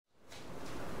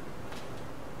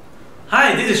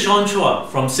Hi, this is Sean Chua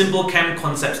from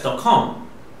simplecemconcepts.com.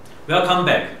 Welcome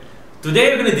back. Today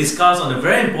we're going to discuss on a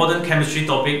very important chemistry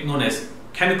topic known as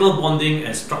chemical bonding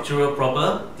and structural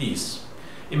properties.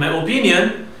 In my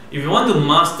opinion, if you want to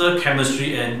master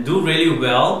chemistry and do really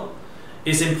well,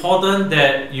 it's important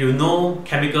that you know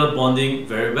chemical bonding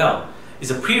very well. It's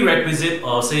a prerequisite,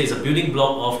 or say it's a building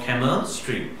block of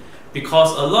chemistry,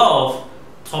 because a lot of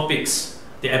topics,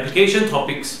 the application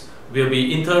topics, will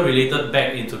be interrelated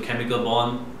back into chemical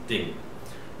bonding.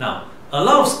 Now, a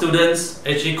lot of students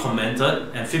actually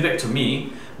commented and feedback to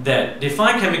me that they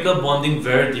find chemical bonding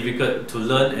very difficult to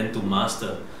learn and to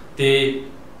master. They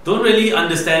don't really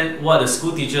understand what the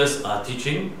school teachers are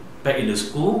teaching back in the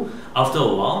school after a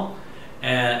while,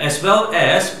 as well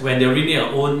as when they're reading their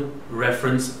own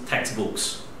reference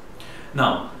textbooks.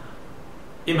 Now,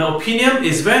 in my opinion,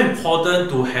 it's very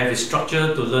important to have a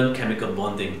structure to learn chemical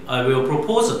bonding. I will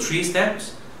propose 3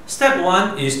 steps. Step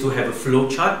 1 is to have a flow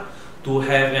chart, to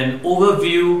have an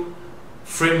overview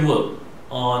framework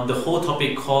on the whole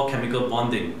topic called chemical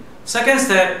bonding. Second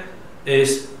step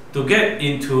is to get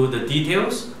into the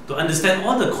details, to understand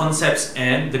all the concepts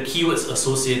and the keywords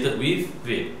associated with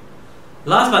it.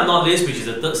 Last but not least, which is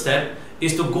the third step,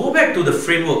 is to go back to the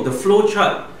framework, the flow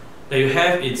chart that you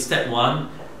have in step 1,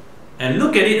 and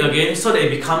look at it again so that it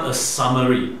becomes a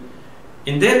summary.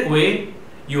 In that way,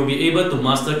 you'll be able to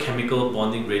master chemical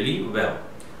bonding really well.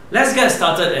 Let's get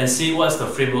started and see what's the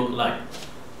framework like.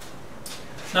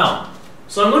 Now,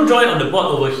 so I'm going to draw it on the board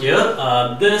over here.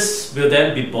 This will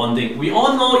then be bonding. We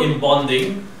all know in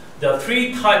bonding, there are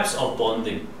 3 types of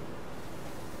bonding.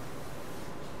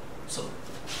 So,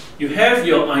 you have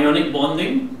your ionic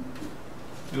bonding,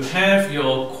 you have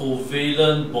your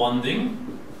covalent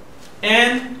bonding,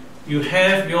 and you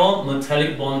have your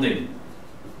metallic bonding.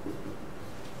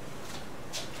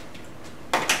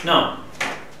 Now,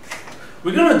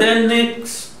 we're going to then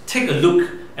next take a look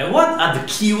at what are the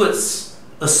keywords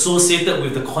associated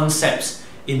with the concepts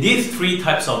in these 3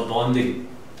 types of bonding.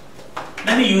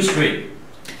 Let me illustrate.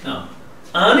 Now,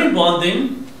 ionic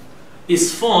bonding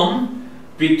is formed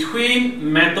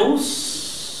between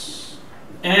metals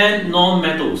and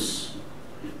non-metals,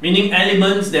 meaning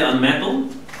elements that are metal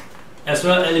as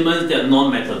well as elements that are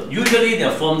non-metal. Usually they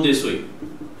are formed this way,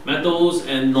 metals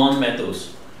and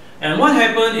non-metals. And what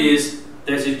happens is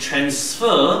there's a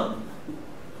transfer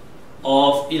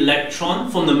of electron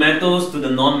from the metals to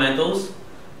the non-metals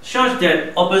such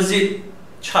that opposite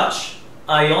charge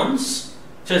ions,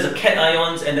 such as the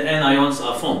cations and the anions,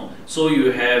 are formed. So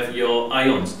you have your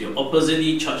ions, your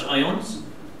oppositely charged ions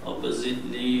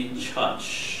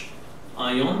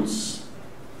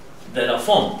that are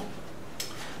formed.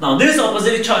 Now, these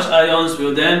oppositely charged ions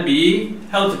will then be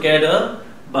held together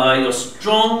by your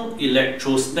strong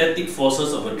electrostatic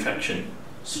forces of attraction.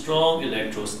 Strong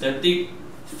electrostatic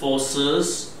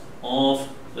forces of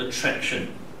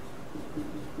attraction.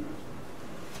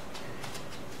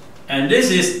 And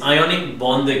this is ionic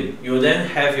bonding. You then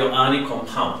have your ionic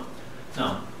compound.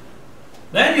 Now,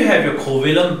 then you have your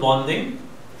covalent bonding.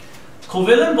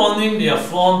 Covalent bonding, they are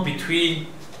formed between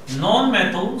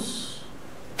non-metals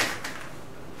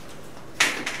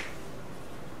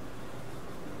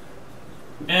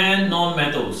and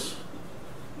non-metals,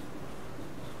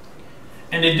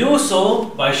 and they do so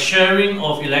by sharing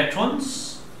of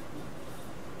electrons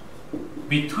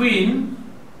between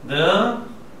the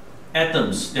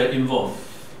atoms that are involved,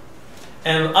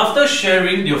 and after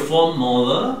sharing they form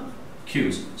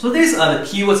molecules. So these are the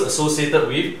keywords associated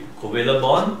with covalent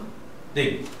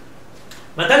bonding.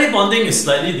 Metallic bonding is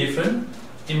slightly different.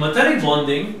 In metallic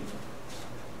bonding,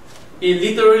 it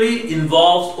literally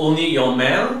involves only your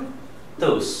metals.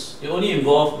 It only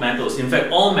involves metals. In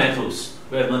fact, all metals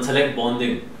will have metallic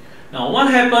bonding. Now,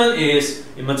 what happens is,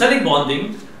 in metallic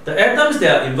bonding, the atoms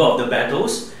that are involved, the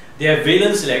metals, they have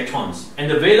valence electrons.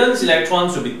 And the valence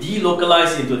electrons will be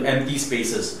delocalized into empty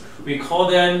spaces. We call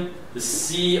them the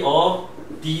sea of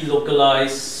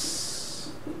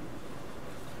delocalized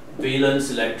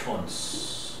valence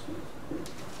electrons.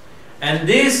 And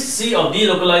this sea of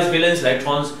delocalized valence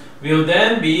electrons will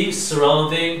then be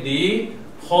surrounding the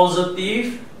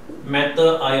positive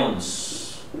metal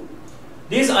ions.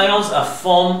 These ions are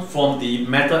formed from the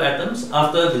metal atoms.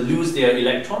 After they lose their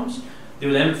electrons, they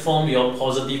will then form your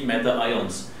positive metal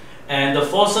ions. And the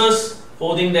forces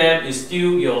holding them is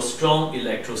still your strong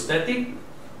electrostatic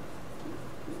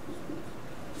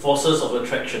forces of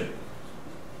attraction.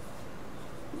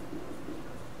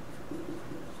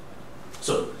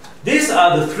 So, these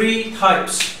are the 3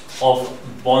 types of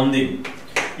bonding.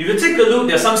 If you take a look,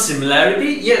 there's some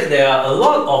similarity. Yes, there are a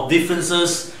lot of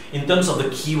differences in terms of the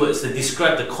keywords that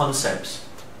describe the concepts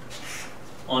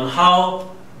on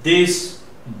how these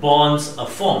bonds are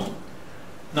formed.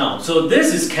 Now, so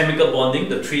this is chemical bonding,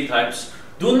 the three types.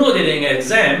 Do note that in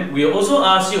exam, we also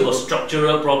ask you about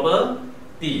structural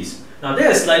properties. Now, they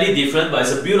are slightly different, but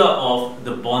it's a build-up of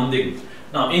the bonding.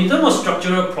 Now, in terms of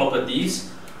structural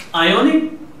properties,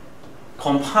 ionic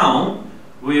compound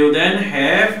will then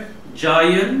have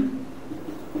giant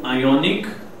ionic,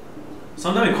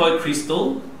 sometimes we call it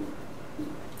crystal,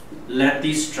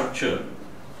 lattice structure.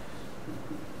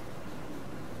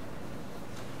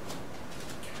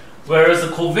 Whereas the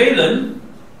covalent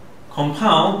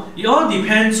compound, it all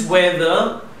depends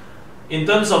whether, in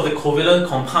terms of the covalent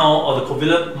compound or the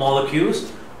covalent molecules,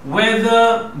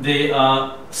 whether they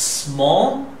are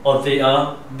small or they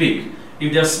are big.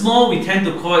 If they are small, we tend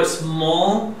to call it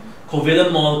small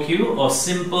covalent molecule or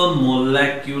simple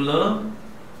molecular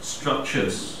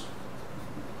structures.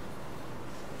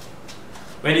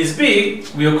 When it's big,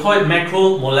 we'll call it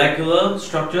macromolecular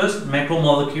structures,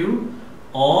 macromolecule,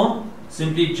 or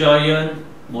simply giant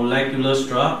molecular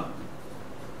structure.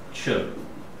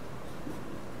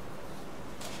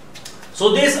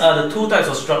 So these are the two types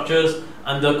of structures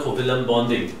under covalent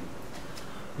bonding.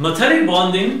 Metallic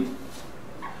bonding,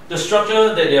 the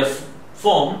structure that they have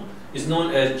formed is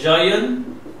known as giant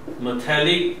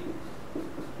metallic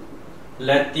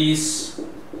lattice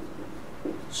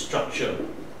structure.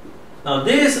 Now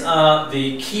these are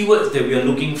the keywords that we are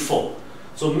looking for.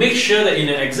 So make sure that in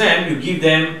an exam you give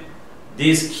them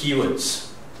these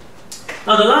keywords.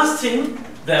 Now the last thing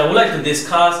that I would like to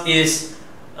discuss is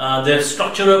the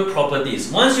structural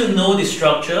properties. Once you know the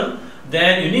structure,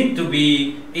 then you need to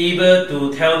be able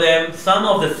to tell them some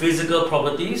of the physical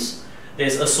properties that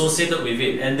is associated with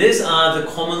it. And these are the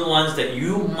common ones that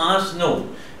you must know.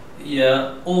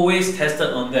 You're always tested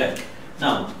on that.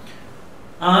 Now,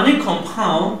 ionic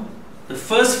compound, the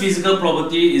first physical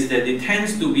property is that it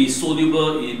tends to be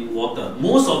soluble in water.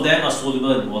 Most of them are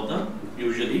soluble in water,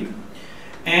 usually.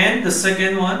 And the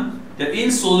second one, they're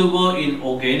insoluble in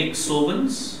organic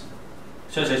solvents,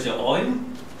 such as your oil.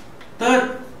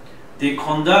 Third, they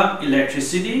conduct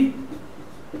electricity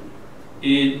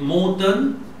in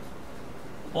molten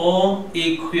or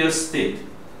aqueous state.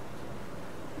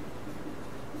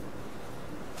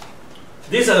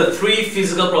 These are the three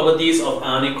physical properties of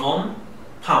ionic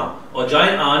compound or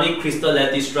giant ionic crystal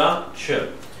lattice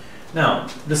structure. Now,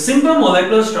 the simple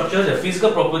molecular structure, the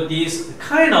physical properties,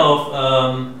 kind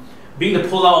of being the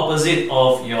polar opposite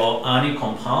of your ionic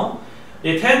compound.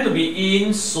 They tend to be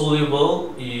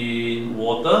insoluble in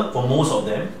water for most of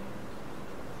them.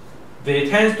 They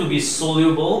tend to be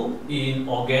soluble in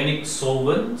organic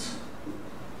solvents.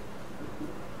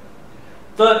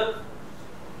 Third,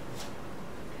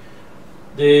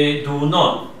 they do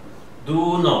not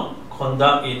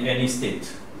conduct in any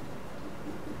state.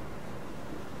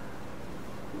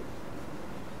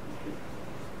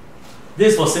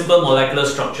 This for simple molecular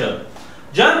structure.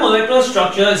 Giant molecular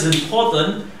structure is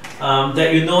important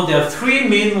that you know there are three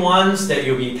main ones that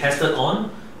you'll be tested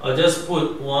on. I'll just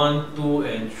put 1, 2,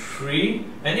 and 3,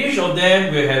 and each of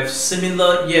them will have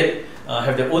similar yet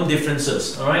have their own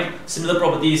differences. Alright, similar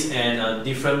properties and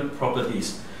different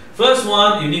properties. First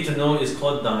one you need to know is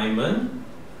called diamond.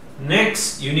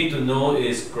 Next you need to know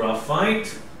is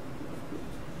graphite.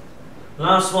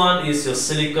 Last one is your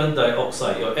silicon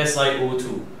dioxide, your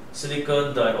SiO2,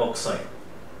 silicon dioxide.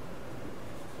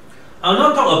 I'll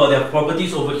not talk about their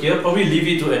properties over here, probably leave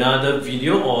it to another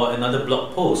video or another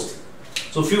blog post.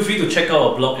 So feel free to check out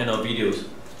our blog and our videos.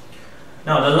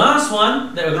 Now the last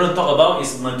one that we're going to talk about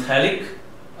is metallic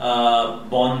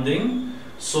bonding.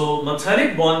 So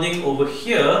metallic bonding over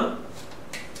here,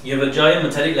 you have a giant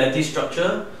metallic lattice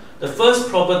structure. The first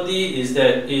property is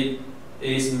that it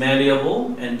is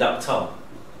malleable and ductile.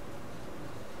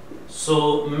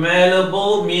 So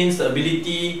malleable means the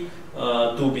ability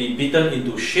to be beaten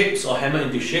into shapes or hammered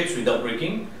into shapes without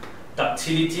breaking.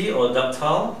 Ductility or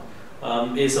ductile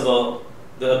is about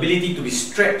the ability to be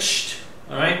stretched,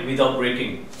 alright, without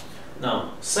breaking.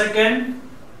 Now, second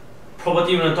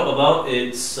property we're going to talk about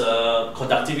is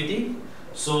conductivity.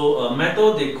 So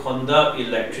metal, they conduct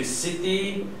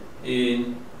electricity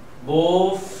in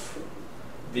both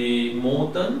the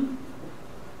molten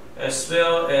as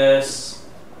well as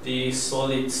the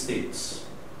solid states.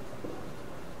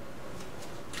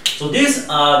 So these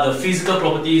are the physical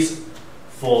properties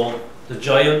for the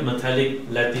giant metallic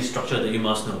lattice structure that you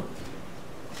must know.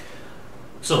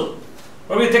 So,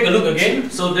 let me take a look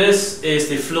again. So this is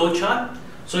the flow chart.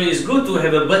 So it's good to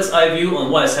have a bird's eye view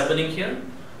on what is happening here.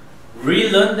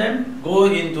 Relearn them, go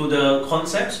into the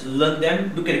concepts, learn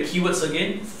them, look at the keywords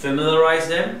again, familiarize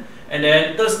them, and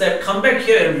then third step, come back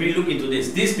here and re-look into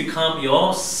this. This become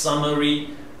your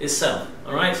summary itself.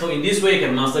 Alright, so in this way you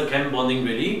can master chem bonding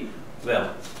really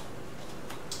well.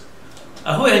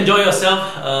 I hope you enjoy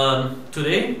yourself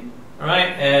today, alright,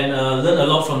 and learn a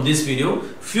lot from this video.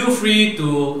 Feel free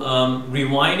to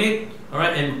rewind it,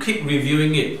 alright, and keep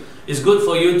reviewing it. It's good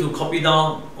for you to copy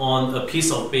down on a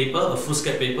piece of paper, a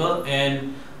foolscap paper,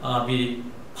 and be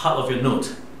part of your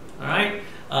note. Alright,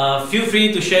 feel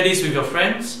free to share this with your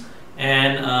friends,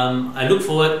 and I look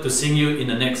forward to seeing you in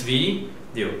the next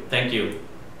video. Thank you.